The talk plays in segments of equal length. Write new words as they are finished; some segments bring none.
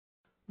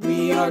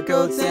We are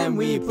goats and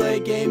we play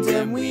games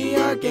and we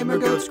are gamer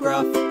goats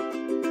Gruff.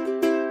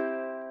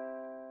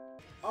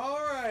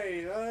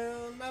 Alright,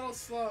 Metal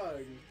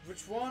Slug.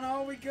 Which one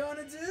are we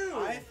gonna do?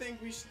 I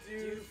think we should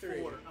do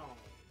 3. 4. Oh.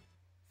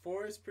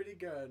 4 is pretty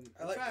good.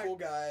 I like Cool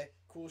Guy,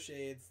 Cool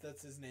Shades.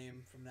 That's his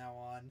name from now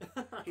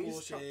on.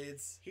 Cool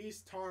Shades.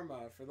 He's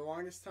Tarma. For the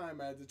longest time,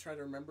 I had to try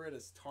to remember it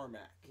as Tarmac.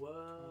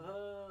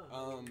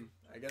 Whoa.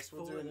 I guess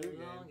we'll do a new game.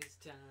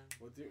 Time.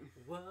 We'll do.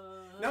 Whoa.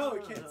 No,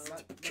 we can't. It's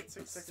not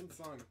 6 seconds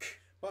long.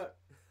 But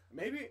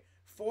maybe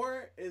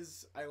 4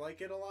 is. I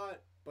like it a lot,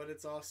 but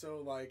it's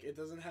also like it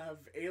doesn't have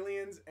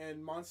aliens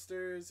and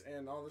monsters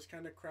and all this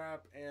kind of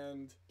crap,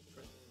 and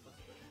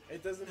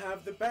it doesn't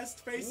have the best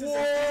faces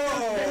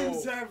in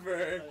games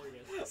ever.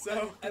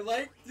 So I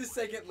like the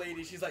second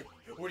lady. She's like,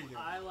 "What are you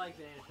doing?" I like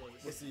banana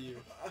face. We'll see you.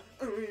 I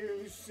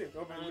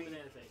like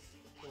banana face.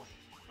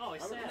 Oh,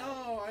 it's sad.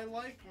 No, I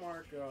like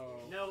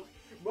Marco. No.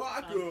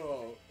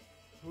 Marco.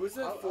 Who's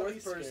the I'll be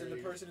fourth person? scary. The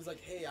person who's like,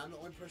 "Hey, I'm the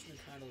only person who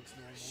kind of looks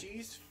normal."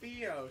 She's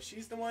Fio.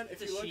 She's the one.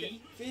 If It's you a look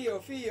she?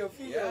 Fio.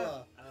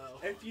 Yeah. Oh.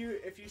 If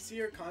you see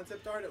her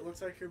concept art, it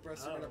looks like her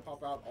breasts are gonna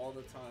pop out all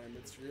the time.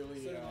 It's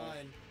really. So do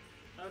mine.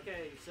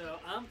 Okay, so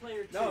I'm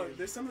player 2. No,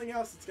 there's something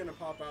else that's gonna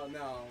pop out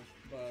now,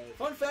 but.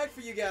 Fun fact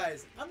for you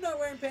guys: I'm not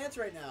wearing pants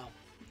right now.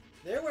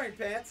 They're wearing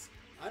pants.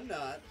 I'm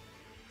not.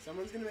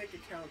 Someone's gonna make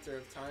a counter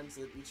of times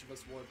that each of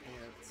us wore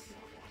pants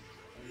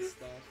and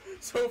stuff.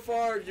 So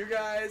far, you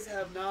guys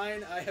have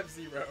 9. I have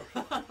 0.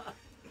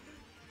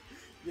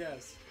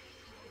 Yes.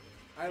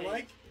 I Hey.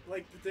 like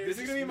This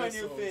is gonna be my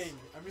new missiles. thing.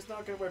 I'm just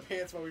not gonna wear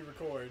pants while we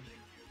record.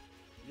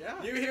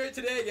 Yeah. You hear it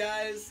today,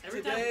 guys.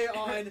 Every today time-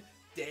 on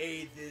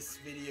day this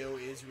video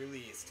is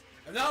released.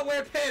 I'm not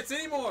wearing pants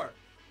anymore.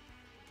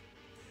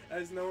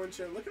 As no one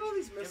should. Look at all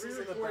these missiles Every in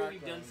the recording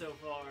background. we've done so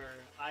far,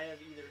 I have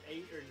either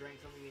ate or drank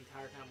something the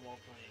entire time while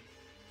playing.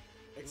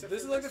 Except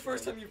This for is like the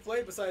first one. time you've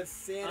played besides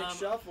Sonic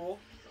Shuffle.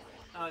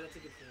 Oh, that's a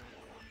good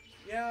point.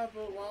 Yeah,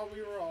 but while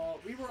we were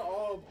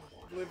all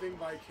living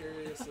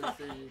vicariously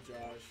through you,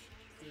 Josh.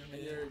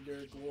 And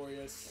your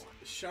glorious,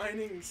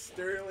 shining,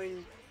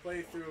 sterling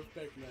playthrough of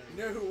Pikmin. You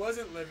know who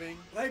wasn't living?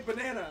 Like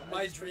Banana!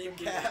 My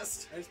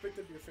Dreamcast. I just picked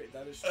up your face.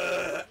 That is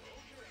true.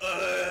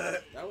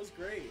 That was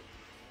great.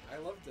 I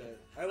loved it.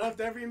 I loved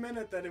every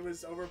minute that it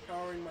was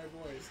overpowering my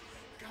voice.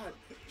 God,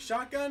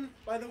 shotgun,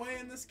 by the way,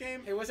 in this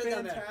game, Hey, what's it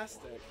down there?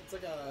 fantastic. It's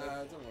like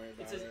a. Don't worry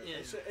about It's it.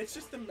 just It's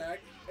just the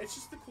mech. It's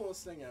just the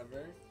coolest thing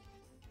ever.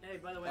 Hey,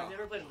 by the way, I've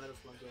never played a Metal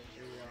Slug game.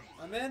 Here we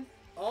go. I'm in.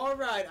 All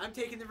right, I'm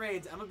taking the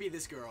reins. I'm gonna be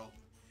this girl.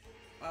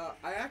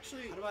 I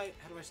actually. How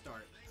do I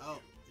start? Oh,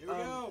 here we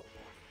go.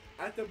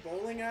 At the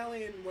bowling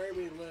alley in where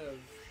we live,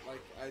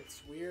 like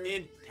it's weird.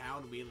 In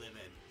town we live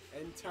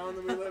In town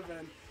that we live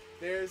in,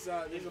 there's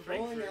a bowling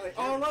Frankfurt, alley.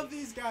 Oh, I love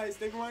these guys.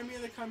 They remind me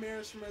of the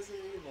chimeras from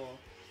Resident Evil.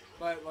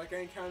 But like I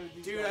encountered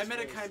these. Dude, guys I met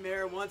a first.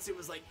 chimera once. It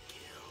was like,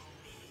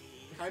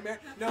 kill me. Chimera?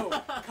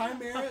 No,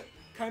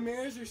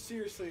 chimeras are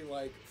seriously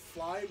like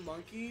fly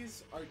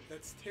monkeys.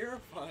 That's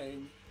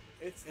terrifying.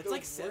 It's the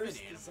like 7 worst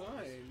animals.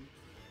 design.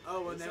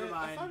 Oh well, Is never it?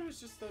 mind. I thought it was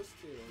just those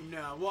 2.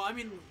 No, well, I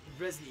mean,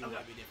 Resident Evil Okay.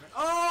 might be different.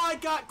 Oh, I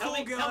got cool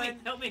Help me, gun.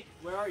 help me.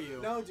 Where are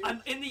you? No, dude.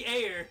 I'm in the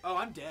air. Oh,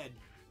 I'm dead.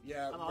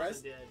 Yeah, I'm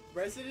also dead.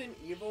 Resident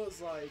Evil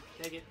is like,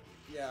 Take it.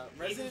 yeah,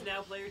 Nathan's Resident.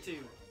 now player 2.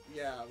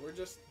 Yeah, we're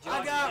just. Josh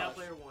is got- now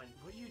player 1.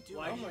 What are you doing?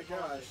 Why Oh did my you pause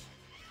gosh.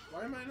 it?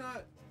 Why am I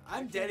not?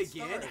 I'm I dead can't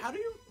again. start. How do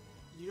you?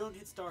 You don't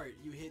hit start.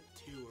 You hit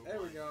 2 or 1.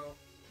 There we go.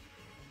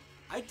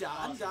 I die.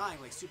 I'm Awesome.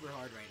 dying like super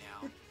hard right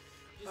now.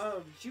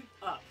 Just shoot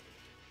up.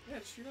 Yeah,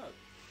 shoot up.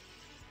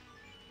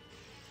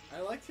 I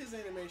liked his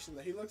animation.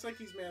 That he looks like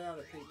he's made out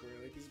of paper.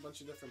 Like he's a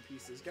bunch of different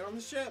pieces. Get on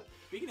the ship.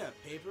 Speaking of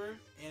paper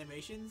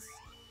animations,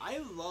 I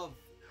love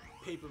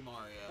Paper I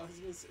Mario. was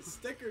gonna say,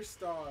 Sticker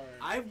Star.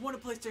 I want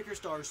to play Sticker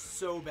Star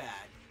so bad.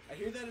 I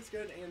hear that it's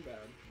good and bad.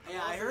 Yeah,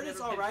 I also heard it's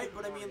never played alright, Paper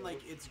but I mean, Mario.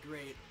 like, it's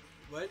great.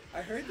 What?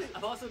 I heard that.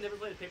 I've also never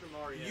played a Paper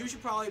Mario. You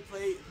should probably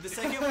play the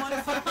second one.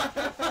 Did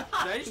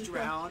I just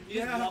drown?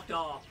 You just Yeah. walked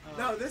off.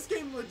 No, this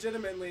game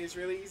legitimately is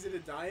really easy to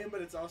die in,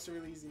 but it's also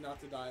really easy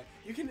not to die.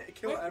 You can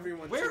kill Wait,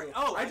 everyone where- too.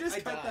 oh, I I just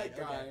cut died, that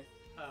guy.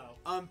 okay.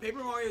 Oh. Paper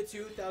Mario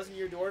 2, 1,000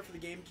 Year Door for the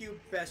GameCube,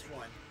 best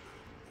one.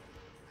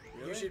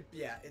 Really? You should,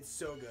 yeah, it's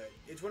so good.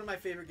 It's one of my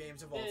favorite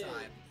games of all Yeah.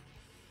 time.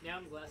 Now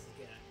I'm glasses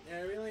guy.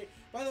 Yeah, really.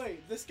 By the way,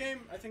 this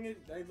game, I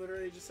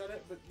literally just said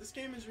it, but this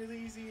game is really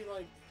easy,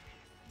 like,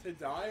 to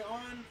die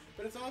on,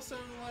 but it's also,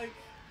 like,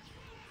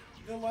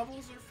 the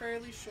levels are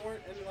fairly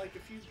short, and, like,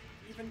 if you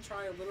even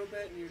try a little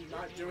bit and you're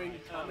not doing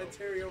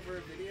commentary over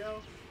a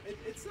video,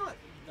 it's not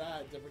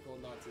that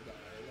difficult not to die.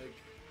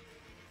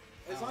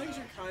 Like, as long as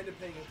you're kind of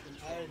paying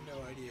attention. I had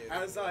no idea.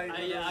 As I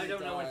I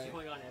don't know what's die.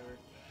 going on ever.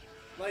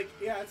 Like,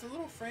 yeah, it's a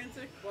little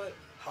frantic, but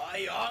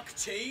High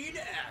octane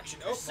action.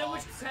 There's so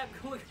much crap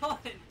going on.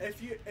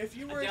 if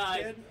you were I a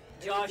died. kid,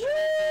 Josh.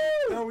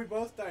 no, we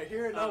both died.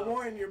 Here, no, Oh.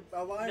 Warren, you're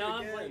alive No,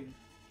 I'm again. playing.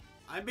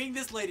 I'm being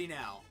this lady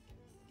now.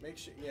 Make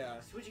sure,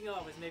 yeah. Switching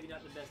off is maybe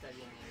not the best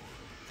idea.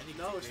 I think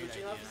No, it's a great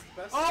switching off idea. is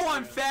the best. Oh,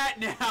 I'm idea. fat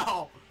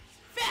now.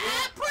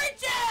 Fat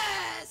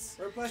princess.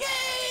 We're playing.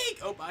 Cake.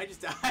 Oh, I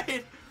just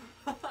died.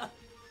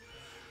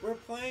 We're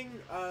playing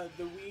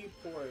the Wii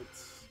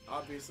ports,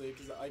 obviously,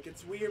 because like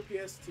it's Wii or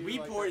PS2. Wii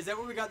like port, is that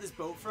where we got this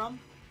boat from?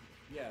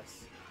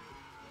 Yes.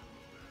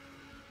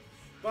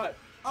 But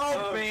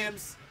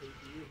Bams!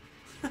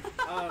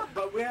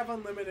 but we have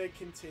unlimited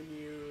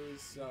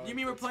continues. So You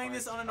mean we're it's playing fine.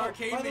 this on an Oh,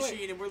 arcade by the way,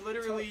 machine and we're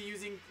literally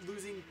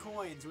losing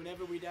coins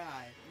whenever we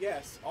die?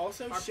 Yes.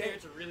 Also, Our shake.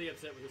 parents are really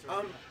upset with this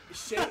right now.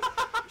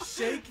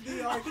 Shake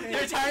the arcade.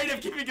 They're tired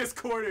of giving us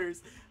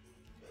quarters.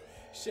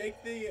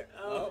 Shake the.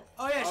 Oh.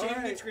 Oh yeah, All Shane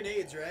right. gets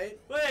grenades, right?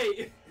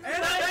 Wait!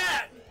 And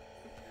that!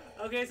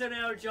 Okay, so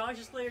now Josh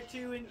is player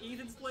 2 and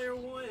Ethan's player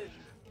 1.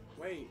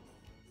 Wait.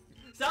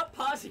 Stop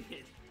pausing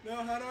it. No,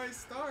 how do I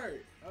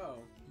start? Oh.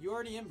 You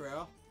already in,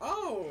 bro.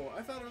 Oh,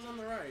 I thought it was on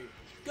the right.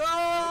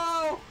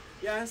 Go!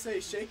 Yeah, I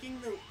say shaking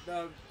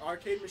the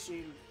arcade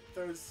machine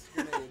throws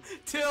grenades.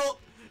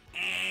 Tilt!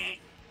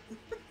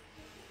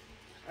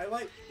 I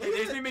like. Hey,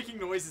 there's me making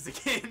noises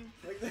again.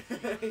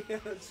 Yeah,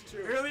 that's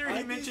true. Earlier I he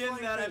like these mentioned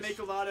flying that I fish. make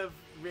a lot of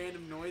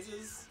random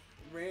noises.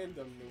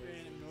 Random noises.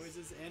 Random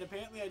noises, and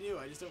apparently I do.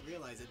 I just don't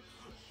realize it.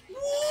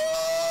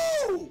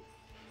 Whoa!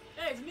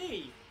 Hey, it's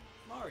me.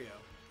 Mario.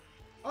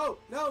 Oh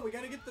no, we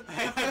gotta get the.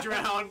 I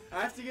drowned.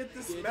 I have to get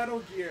this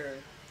Metal Gear.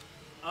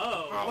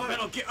 Oh. Oh,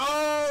 Metal Gear.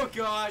 Oh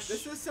gosh.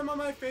 This is some of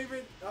my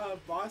favorite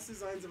boss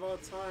designs of all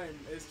time.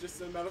 It's just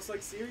the Metal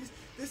Slug series.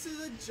 This is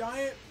a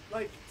giant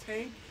like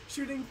tank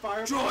shooting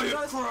fireballs Giant at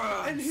us,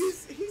 crabs! and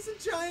he's a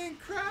giant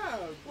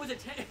crab. What's a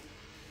tank?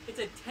 It's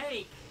a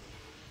tank.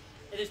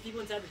 And there's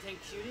people inside the tank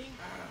shooting,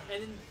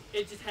 and then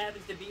it just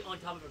happens to be on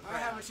top of a crab. I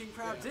haven't seen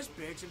crabs Yeah. this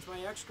big since my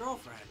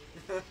ex-girlfriend.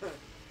 What?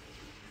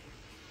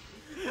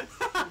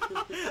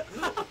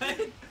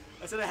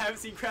 I said I haven't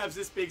seen crabs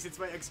this big since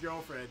my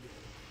ex-girlfriend.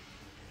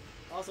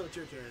 Also, it's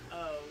your turn.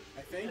 Oh.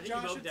 I think you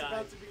Josh, both it's died.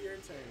 about to be your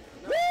turn.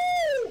 No.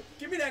 Woo!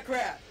 Give me that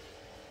crab.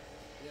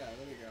 Yeah,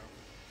 there we go.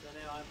 So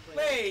now I'm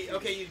playing. Wait.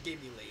 Okay, you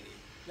gave me lady.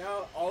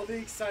 Now all the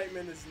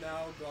excitement is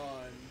now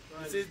gone.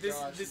 This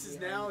Josh is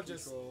behind now the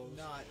just controls.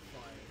 not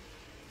fun.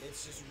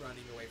 It's just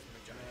running away from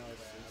a giant Now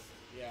it's crab. just-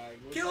 yeah,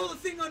 we're Kill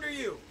just- the thing under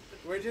you.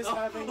 We're just Oh.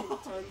 having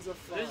tons of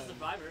fun. There's a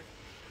survivor.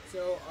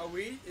 So are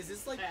we? Is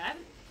this like? Hey, I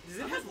haven't. Does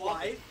it I'm have just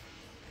walking. life?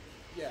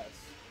 Yes.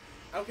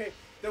 Okay.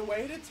 The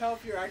way to tell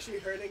if you're actually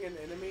hurting an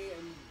enemy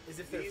in Is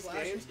if they're these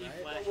flashing, games, right?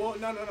 Flash. well,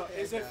 no,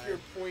 is if Okay.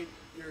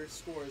 your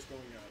score is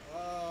going up.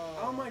 Oh.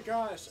 Oh my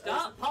gosh!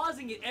 Stop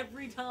pausing it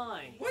every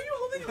time. Why are you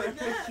holding it like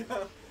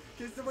that?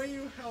 Because the way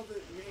you held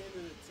it, you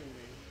handed it to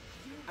me.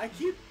 I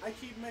keep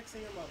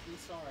mixing them up. I'm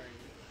sorry.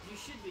 You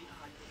should be.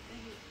 Oh,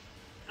 dang it.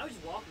 I was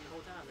just walking the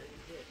whole time. I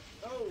didn't hit.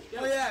 Oh.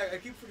 Oh yeah, I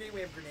keep forgetting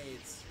we have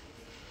grenades.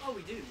 Oh,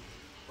 we do.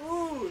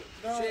 Ooh.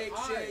 No, Shake,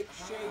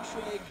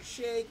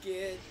 shake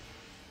it.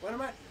 One of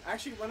my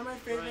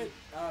favorite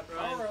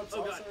power-ups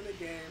Oh, also God. in the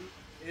game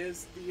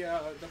is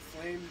the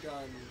flame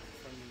gun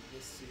from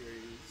this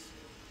series.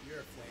 You're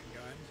a flame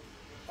gun.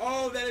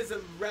 Oh, that is a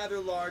rather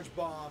large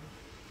bomb.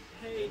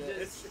 Hey,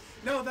 It's,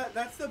 no,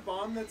 that's the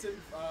bomb that's in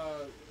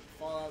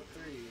Fallout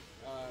 3,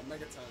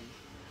 Megaton.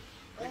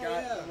 The Oh,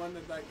 guy, yeah. the one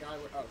that guy.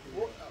 Oh,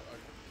 Wha-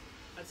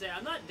 I'd say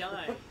I'm not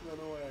dying. run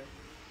away.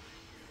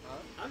 Huh?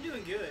 I'm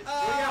doing good.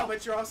 Well, yeah,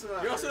 but you're also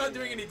not. You're also not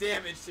hurting doing it. any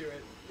damage to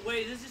it.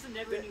 Wait, is this just a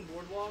never-ending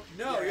boardwalk?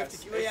 No, you have Yes,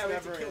 to kill. Yeah, we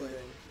have to it's kill never it.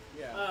 ending.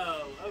 Yeah.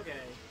 Oh, okay.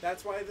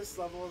 That's why this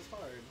level is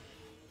hard.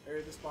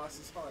 Or this boss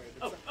is hard. It's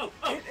Oh, a- oh,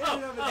 oh, in and oh,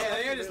 of oh. itself, Yeah, I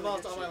think I it's just really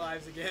lost good all my shit.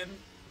 lives again.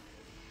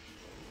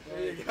 There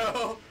There you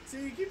go.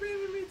 See, you keep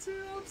hitting me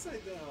too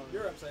upside down.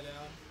 You're upside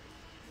down.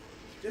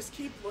 Just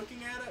keep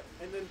looking at it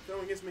and then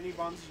throwing as many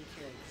bombs as you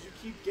can. Because you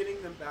keep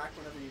getting them back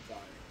whenever you die.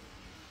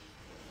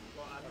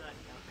 Well, I'm not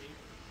dying.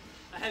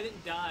 I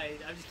haven't died.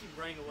 I just keep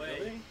running away.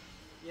 Really?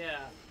 Yeah.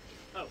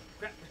 Oh,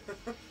 crap.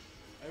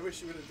 I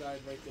wish you would have died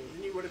right there.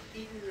 Then you would have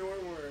eaten your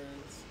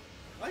words.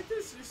 I like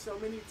there's just so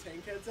many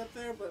tank heads up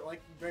there, but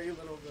like very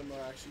little of them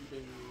are actually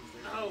being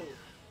used. Right Oh.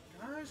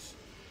 now. Gosh.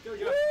 Go,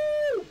 Josh.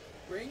 Woo!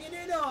 Bringing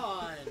it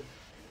on.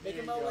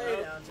 Making my There you way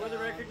go. down. For the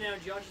record now,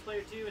 Josh is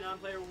player 2 and I'm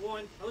player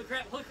 1. Holy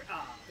crap, holy crap.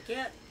 Ah. I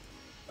can't.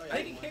 Oh, yeah,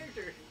 Pick a one.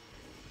 character.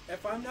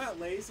 If I'm not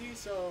lazy,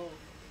 so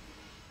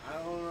I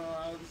don't know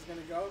how this is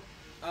gonna go.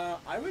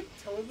 I would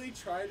totally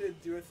try to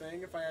do a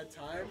thing if I had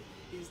time.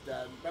 He's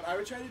dead, but I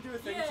would try to do a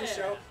thing to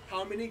show Yeah.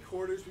 how many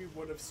quarters we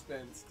would have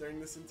spent during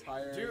this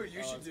entire. Dude,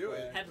 you should do play.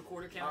 it. Have the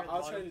quarter counter I'll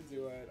at the try bottom. to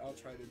do it. I'll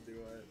try to do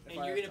it. if And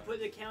I you're have going to put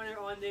the counter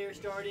on there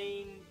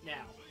starting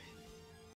now.